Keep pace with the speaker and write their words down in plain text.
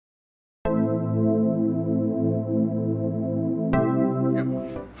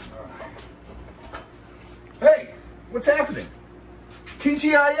What's happening?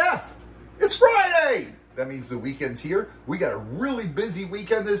 TGIF. It's Friday. That means the weekend's here. We got a really busy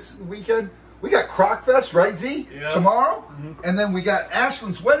weekend this weekend. We got Croc Fest, right, Z? Yeah. Tomorrow. And then we got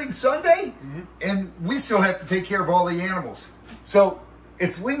Ashland's wedding Sunday. And we still have to take care of all the animals. So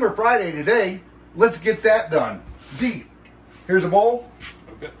it's Lemur Friday today. Let's get that done. Z, here's a bowl.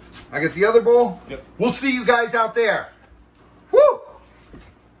 Okay. I got the other bowl. Yep. We'll see you guys out there. Woo!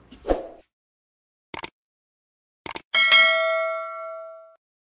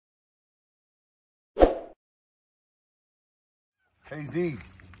 Hey Z,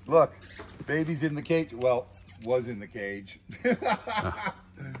 look, baby's in the cage. Well, was in the cage.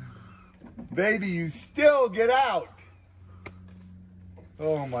 Baby, you still get out.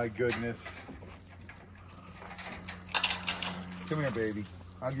 Oh my goodness. Come here, baby.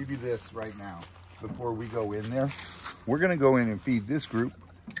 I'll give you this right now before we go in there. We're gonna go in and feed this group,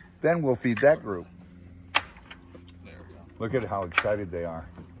 then we'll feed that group. There we go. Look at how excited they are.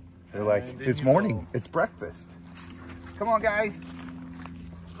 They're like, it's morning, it's breakfast. Come on, guys.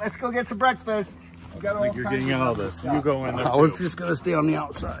 Let's go get some breakfast. I think you're getting out of this. You go in there. I was just gonna stay on the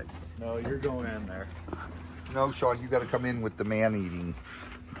outside. No, you're going in there. No, Sean, you gotta come in with the man-eating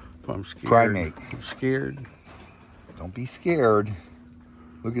I'm scared. primate. I'm scared. Don't be scared.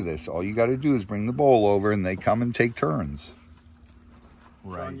 Look at this. All you gotta do is bring the bowl over and they come and take turns.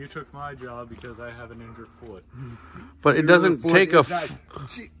 Right. Sean, you took my job because I have an injured foot. But it doesn't take a... It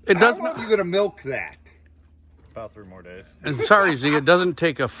doesn't. How long are you gonna milk that? About 3 more days. And sorry, Z, it doesn't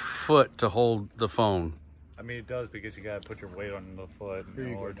take a foot to hold the phone. I mean, it does because you got to put your weight on the foot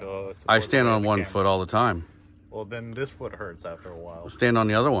in order to... I stand on one foot all the time. Well, then this foot hurts after a while. Stand on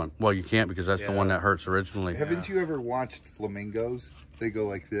the other one. Well, you can't because that's the one that hurts originally. Haven't you ever watched flamingos? They go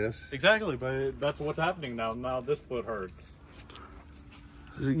like this. Exactly, but that's what's happening now. Now this foot hurts.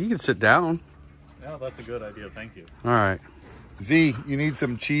 You can sit down. Yeah, that's a good idea. Thank you. All right. Z, you need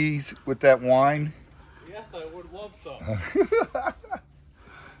some cheese with that wine? Yes, I would love some.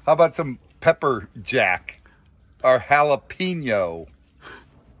 How about some pepper jack or jalapeno?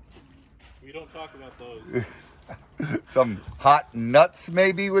 We don't talk about those. Some hot nuts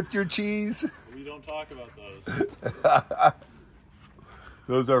maybe with your cheese? We don't talk about those.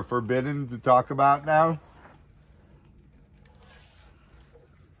 Those are forbidden to talk about now?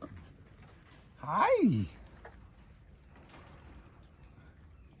 Hi.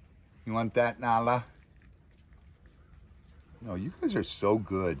 You want that, Nala? No, you guys are so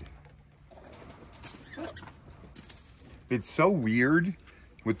good. It's so weird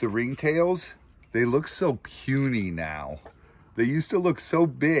with the ringtails. They look so puny now. They used to look so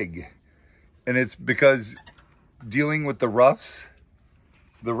big. And it's because dealing with the ruffs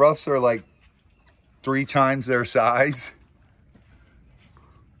are like 3 times their size.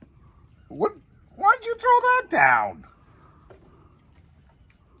 What? Why'd you throw that down?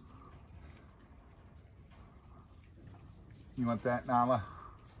 You want that, Nala?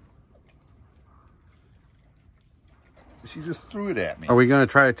 She just threw it at me. Are we going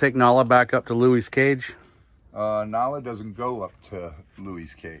to try to take Nala back up to Louie's cage? Nala doesn't go up to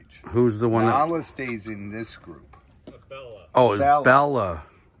Louie's cage. Who's the one? Nala stays in this group. Bella. Oh, it's Bella.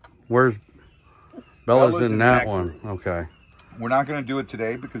 Where's Bella's in that one? Group. Okay. We're not going to do it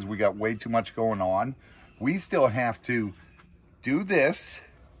today because we got way too much going on. We still have to do this.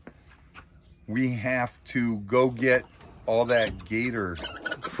 We have to go get all that gator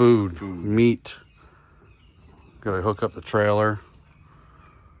food. Meat. Gotta hook up the trailer.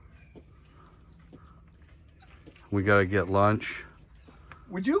 We gotta get lunch.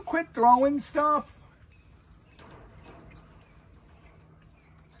 Would you quit throwing stuff?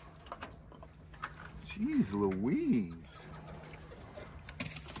 Jeez Louise.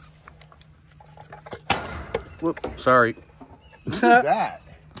 Whoop, sorry. Look at that.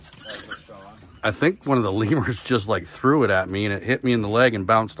 I think one of the lemurs just like threw it at me and it hit me in the leg and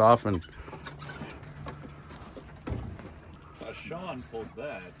bounced off and... Sean pulled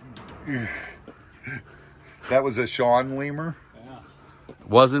that. That was a Sean lemur? Yeah.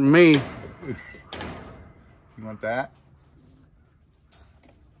 Wasn't me. You want that?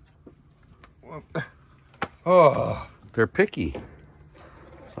 Oh. They're picky.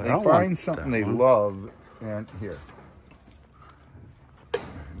 They find something they love and here.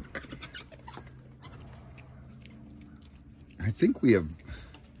 I think we have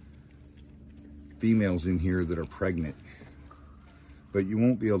females in here that are pregnant, but you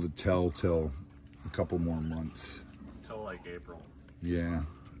won't be able to tell till a couple more months. Till like April. Yeah.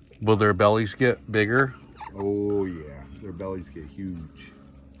 Will their bellies get bigger? Oh yeah, their bellies get huge.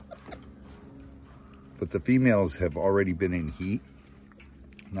 But the females have already been in heat.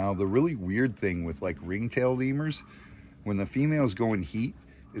 Now the really weird thing with like ringtail lemurs When the females go in heat,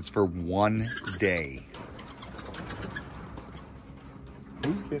 it's for 1 day.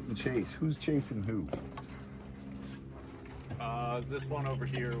 Who's getting chased? Who's chasing who? This one over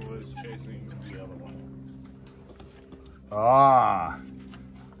here was chasing the other one. Ah,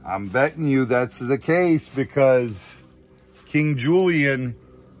 I'm betting you that's the case because King Julian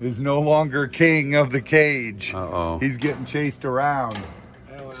is no longer king of the cage. Uh-oh. He's getting chased around.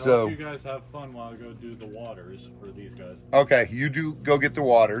 Anyway, So, I'll let you guys have fun while I go do the waters for these guys. okay, you do go get the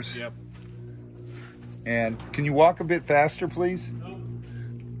waters. Yep. And can you walk a bit faster, please? Nope.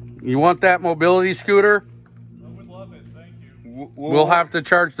 You want that mobility scooter? I would love it. Thank you. We'll have to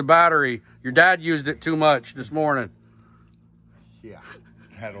charge the battery. Your dad used it too much this morning. Yeah,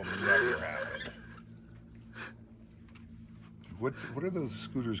 that'll never happen. What are those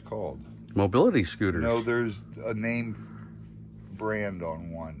scooters called? Mobility scooters. No, there's a name brand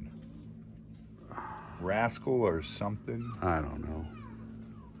on one. Rascal or something. I don't know.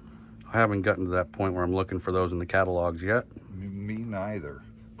 I haven't gotten to that point where I'm looking for those in the catalogs yet. Me neither.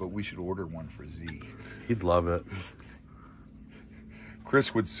 But we should order one for Z. He'd love it.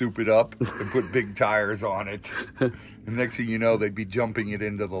 Chris would soup it up and put big tires on it. And next thing you know, they'd be jumping it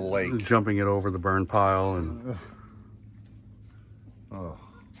into the lake. Jumping it over the burn pile and... Oh.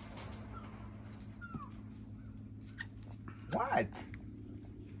 What?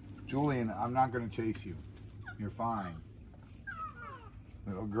 Julian, I'm not going to chase you. You're fine.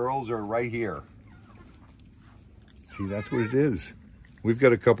 Little girls are right here. See, that's what it is. We've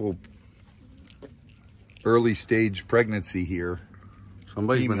got a couple early stage pregnancy here.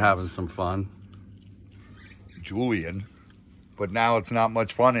 Somebody's been having some fun. Julian. But now it's not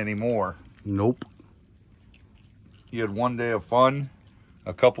much fun anymore. Nope. You had 1 day of fun,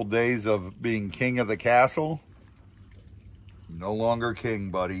 a couple days of being king of the castle. No longer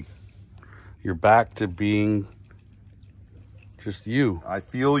king, buddy. You're back to being just you. I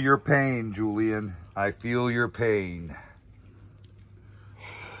feel your pain, Julian. I feel your pain.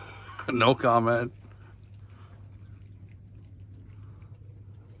 No comment.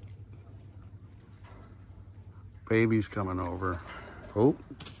 Baby's coming over. Oh.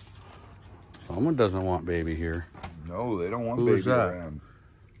 Someone doesn't want baby here. No, they don't want Who baby is that? around.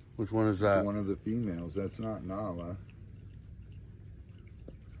 Which one is that? It's one of the females. That's not Nala.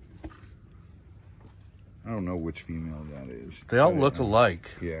 I don't know which female that is. They all look alike.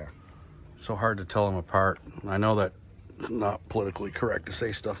 Yeah. So hard to tell them apart. I know that it's not politically correct to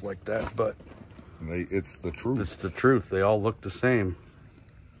say stuff like that, but It's the truth. it's the truth. They all look the same.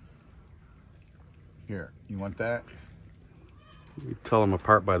 Here, you want that? You tell them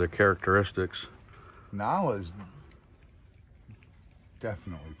apart by their characteristics. Nala's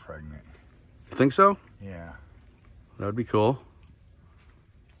definitely pregnant. You think so? Yeah. That would be cool.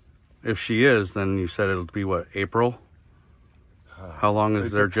 If she is, then you said it'll be what, April? How long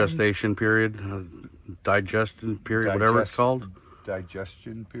is their gestation period? Digestion period, whatever it's called?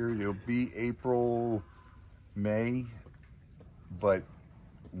 Digestion period. It'll be April, May. But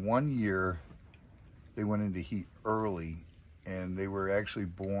 1 year, they went into heat early, and they were actually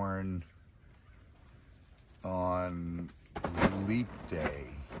born on Leap Day.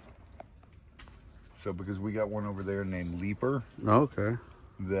 So because we got one over there named Leaper. Oh, okay.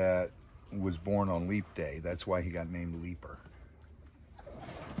 That was born on Leap Day. That's why he got named Leaper.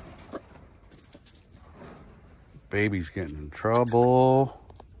 Baby's getting in trouble.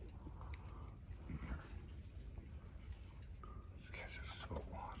 These guys are so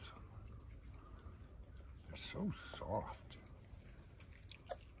awesome. They're so soft.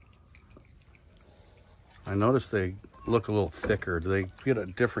 I noticed they look a little thicker. Do they get a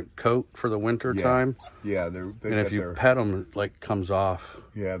different coat for the winter time? Yeah, they And got if you their, pet them, it like comes off.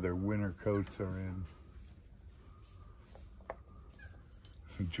 yeah, their winter coats are in.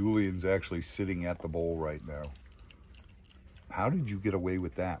 Julian's actually sitting at the bowl right now. How did you get away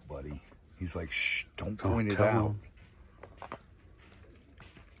with that, buddy? He's like, shh, don't point it tell out. him.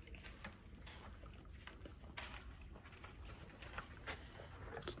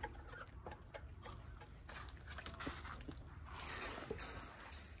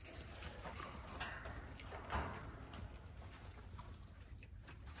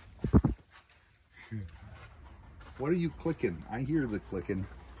 What are you clicking? I hear the clicking.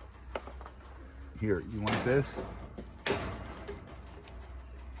 Here, you want this?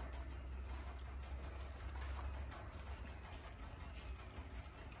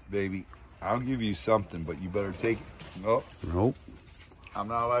 Baby, I'll give you something, but you better take it. Oh, Nope. I'm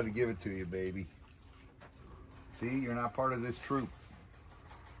not allowed to give it to you, baby. See, you're not part of this troop.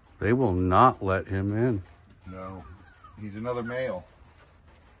 They will not let him in. No, he's another male.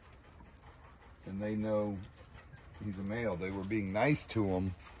 And they know He's a male. They were being nice to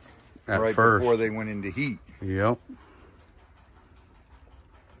him At right first. before they went into heat. Yep.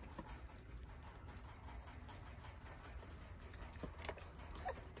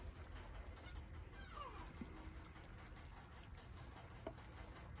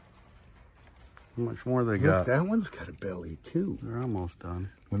 How much more they got? Look, that one's got a belly too. They're almost done.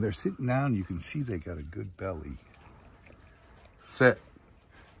 When they're sitting down, you can see they got a good belly. Sit.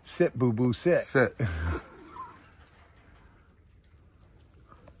 Sit, boo-boo, sit. Sit.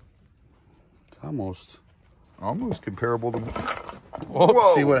 It's almost comparable to...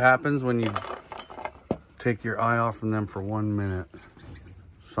 Whoa. See what happens when you take your eye off from them for 1 minute.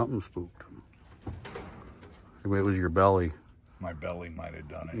 Something spooked them. Maybe it was your belly. My belly might have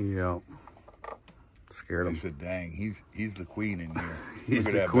done it. Yep. Scared him. I said, dang, he's the queen in here. He's Look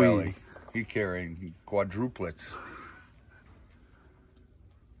at the that queen. belly. He's carrying quadruplets.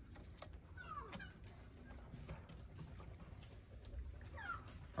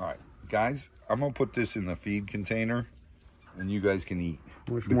 All right, guys, I'm going to put this in the feed container, and you guys can eat.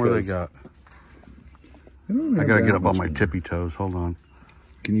 How much more they got? I got to get up on my tippy toes. Hold on.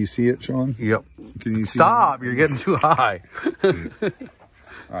 Can you see it, Sean? Yep. Can you see Stop. You're getting too high.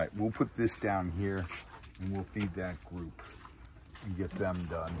 All right, we'll put this down here, and we'll feed that group and get them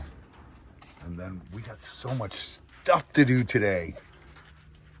done. And then we got so much stuff to do today.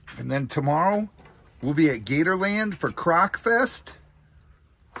 And then tomorrow, we'll be at Gatorland for Croc Fest.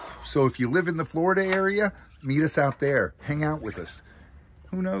 So if you live in the Florida area, meet us out there. Hang out with us.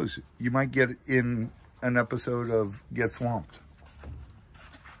 Who knows? You might get in an episode of Get Swamped.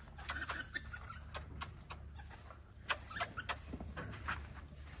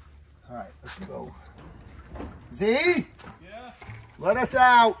 All right, let's go. Z? Yeah? Let us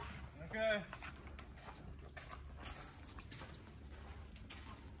out. Okay.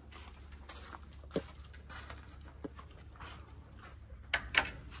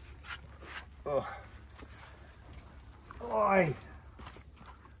 Ugh. Oi.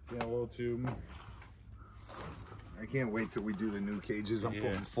 Yellow tube. I can't wait till we do the new cages. I'm Yeah.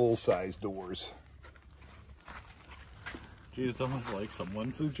 putting full-size doors. Gee, it's almost like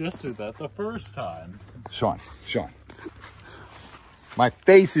someone suggested that the first time. Sean. My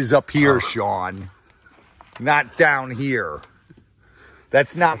face is up here, Sean. Not down here.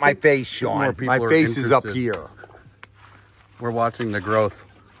 That's not my face, more Sean. people My are face is up interested. here. We're watching the growth.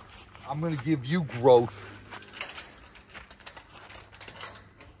 I'm going to give you growth.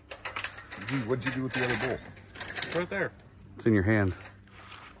 Gee, what'd you do with the other bowl? It's right there. It's in your hand.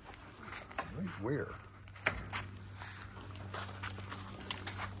 Right where?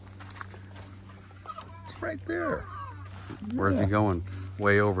 It's right there. Where's he going?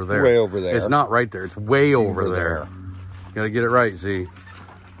 Way over there. Way over there. It's not right there. It's way over there. You got to get it right, Z.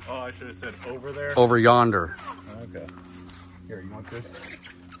 Oh, I should have said over there. Over yonder. Okay. Here, you want this?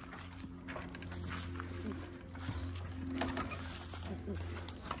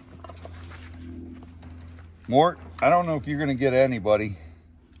 Mort, I don't know if you're going to get anybody.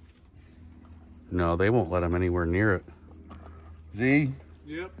 No, they won't let him anywhere near it. Z,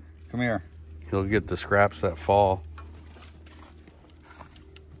 Yep. come here. He'll get the scraps that fall.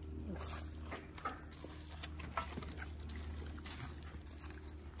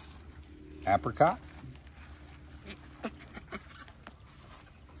 Apricot.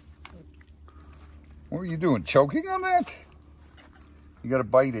 What are you doing? Choking on that? You got to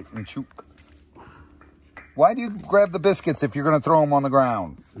bite it and chew. Why do you grab the biscuits if you're going to throw them on the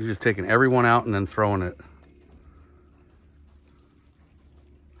ground? You're just taking everyone out and then throwing it.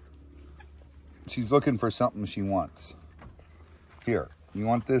 She's looking for something she wants. Here, you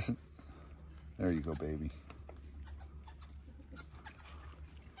want this? There you go, baby.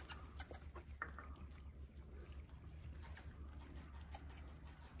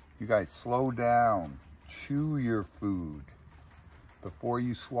 You guys, slow down. Chew your food before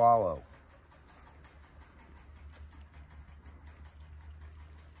you swallow.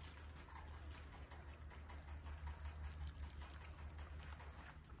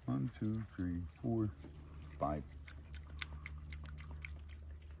 One, 2, 3, 4, 5.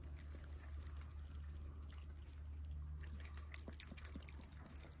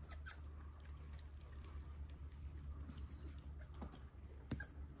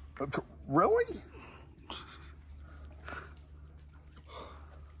 Really?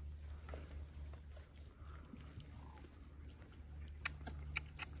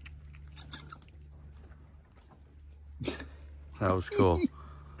 That was cool. You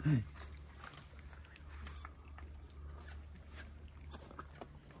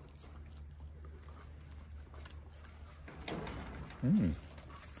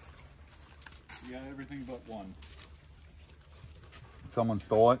got everything but one. Someone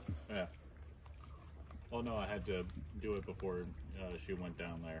stole it? Yeah. Well, no, I had to do it before she went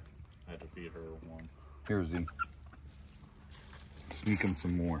down there. I had to feed her one. Here's the. Sneak him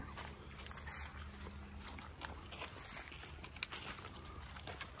some more.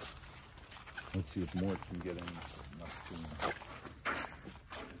 Let's see if Mort can get in this enough food.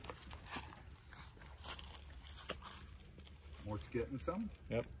 Mort's getting some?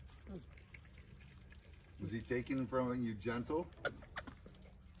 Yep. Was he taking from you gentle?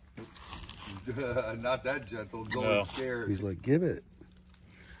 Not that gentle. Going scared. He's like, give it.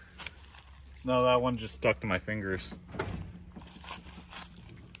 No, that one just stuck to my fingers.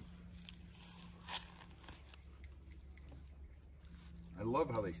 I love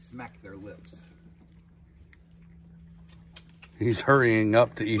how they smack their lips. He's hurrying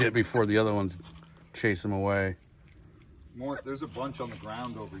up to eat it before the other ones chase him away. Mort, there's a bunch on the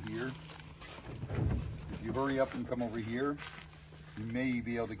ground over here. If you hurry up and come over here, you may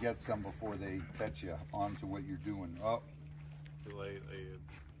be able to get some before they catch you onto what you're doing. Oh. Too late.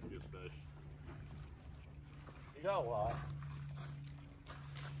 Good fish. You got a lot.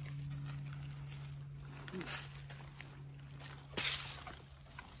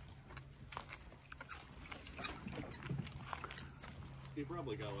 He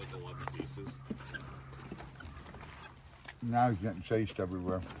probably got like 11 pieces. Now he's getting chased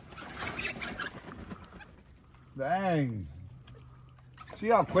everywhere. Dang. See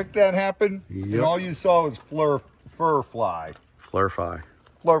how quick that happened? Yep. And all you saw was fur fly. Fleur fly.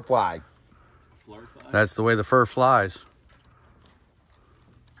 Fleur fly. Fleur fly? That's the way the fur flies.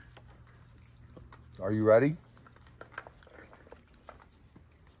 Are you ready?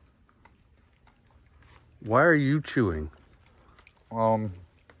 Why are you chewing? I don't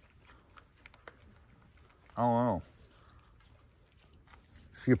know.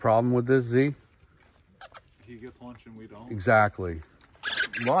 See a problem with this, Z? He gets lunch and we don't. Exactly.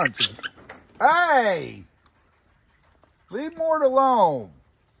 Lunch. Hey! Leave Mort alone.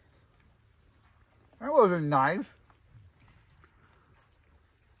 That wasn't nice.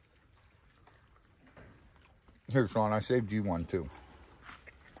 Here, Sean, I saved you one too.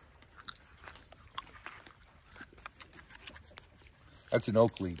 That's an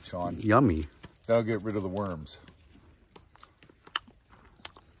oak leaf, Sean. Yummy. That'll get rid of the worms.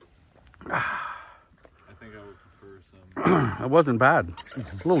 I think I would prefer some. It wasn't bad.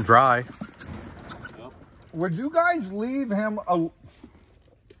 A little dry. Yep. Would you guys leave him a...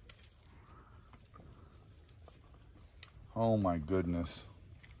 Oh my goodness.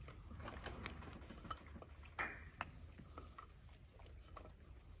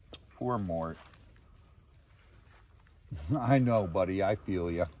 Poor Mort. I know, buddy. I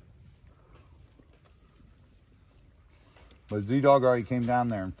feel you. But Z-Dog already came down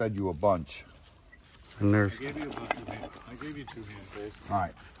there and fed you a bunch. And there's... I gave you I gave you 2 handfuls. All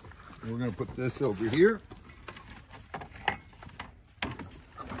right. We're going to put this over here.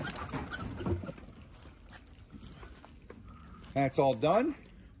 That's all done.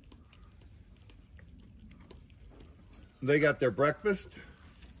 They got their breakfast.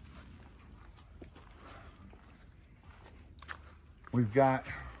 We've got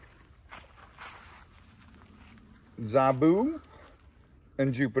Zabu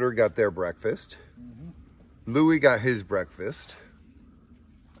and Jupiter got their breakfast. Louis got his breakfast.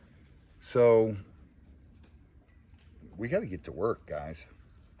 So we got to get to work, guys.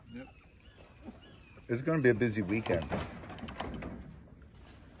 Yep. It's going to be a busy weekend.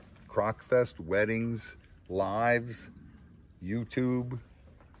 Croc-Fest, weddings, lives, YouTube,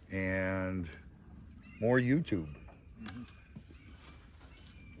 and more YouTube.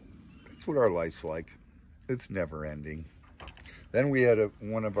 That's what our life's like. It's never ending. Then we had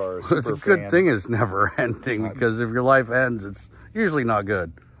one of our super It's a good fans. thing it's never ending, because if your life ends, it's usually not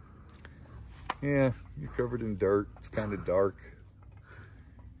good. Yeah, you're covered in dirt. It's kind of dark.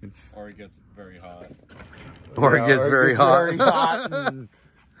 It's Or it gets very hot. Or it gets very hot. Very hot and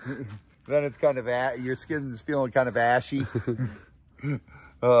then it's kind of your skin's feeling kind of ashy.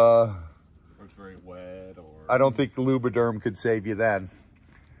 Or it's very wet. Or I don't think the Lubriderm could save you then.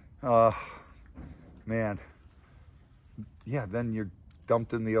 Man. Yeah, then you're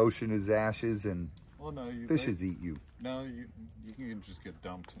dumped in the ocean as ashes and well, no, fishes eat you. No, you can just get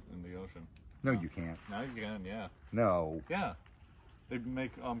dumped in the ocean. No, you can't. Now you can, yeah. No. Yeah. They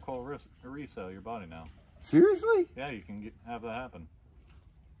make coral reefs out of your body now. Seriously? Yeah, you can have that happen.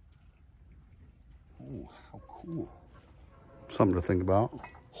 Oh, how cool. Something to think about.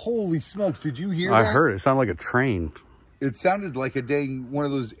 Holy smokes, did you hear I that? heard it. It sounded like a train. It sounded like a dang one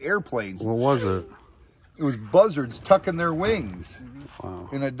of those airplanes. What was it? It was buzzards tucking their wings Wow.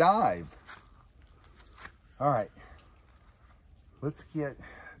 in a dive. All right. let's get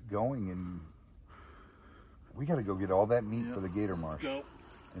going, and we got to go get all that meat for the gator marsh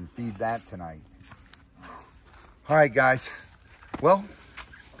and feed that tonight. All right, guys. Well,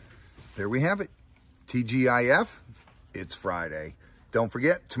 there we have it. TGIF, it's Friday. Don't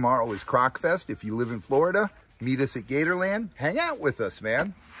forget, tomorrow is Croc Fest. If you live in Florida, meet us at Gatorland. Hang out with us,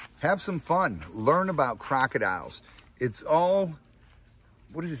 man. Have some fun. Learn about crocodiles. It's all,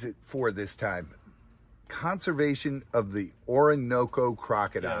 what is it for this time? Conservation of the Orinoco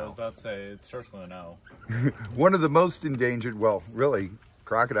crocodile. Yeah, I was about to say, it starts with an O. One of the most endangered, well, really,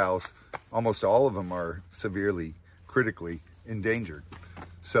 crocodiles, almost all of them are severely, critically endangered.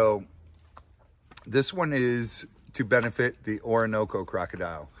 So this one is to benefit the Orinoco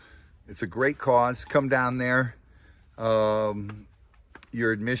crocodile. It's a great cause. Come down there.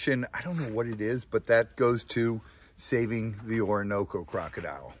 Your admission, I don't know what it is, but that goes to saving the Orinoco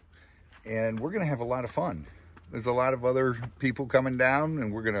crocodile. And we're going to have a lot of fun. There's a lot of other people coming down,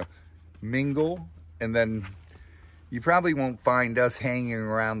 and we're going to mingle. And then you probably won't find us hanging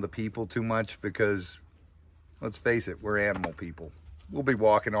around the people too much because, let's face it, we're animal people. We'll be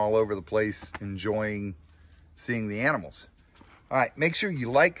walking all over the place, enjoying seeing the animals. All right, make sure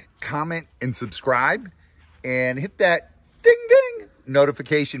you like, comment, and subscribe, and hit that ding ding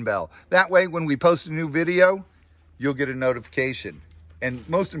notification bell. That way, when we post a new video, you'll get a notification. And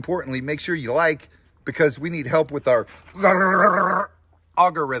most importantly, make sure you like, because we need help with our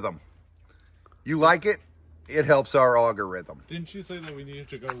algorithm. You like it? It helps our algorithm. Didn't you say that we needed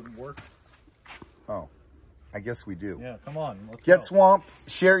to go work? Oh, I guess we do. Yeah, come on. Let's Get go. swamped,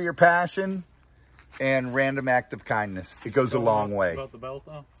 share your passion, and random act of kindness. It goes a long way. About the bell,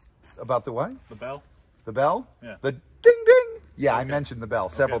 though? About the what? The bell? The bell? Yeah. The ding ding? Yeah, I Okay. mentioned the bell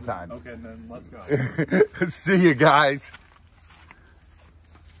several times. Okay, then let's go. See you guys.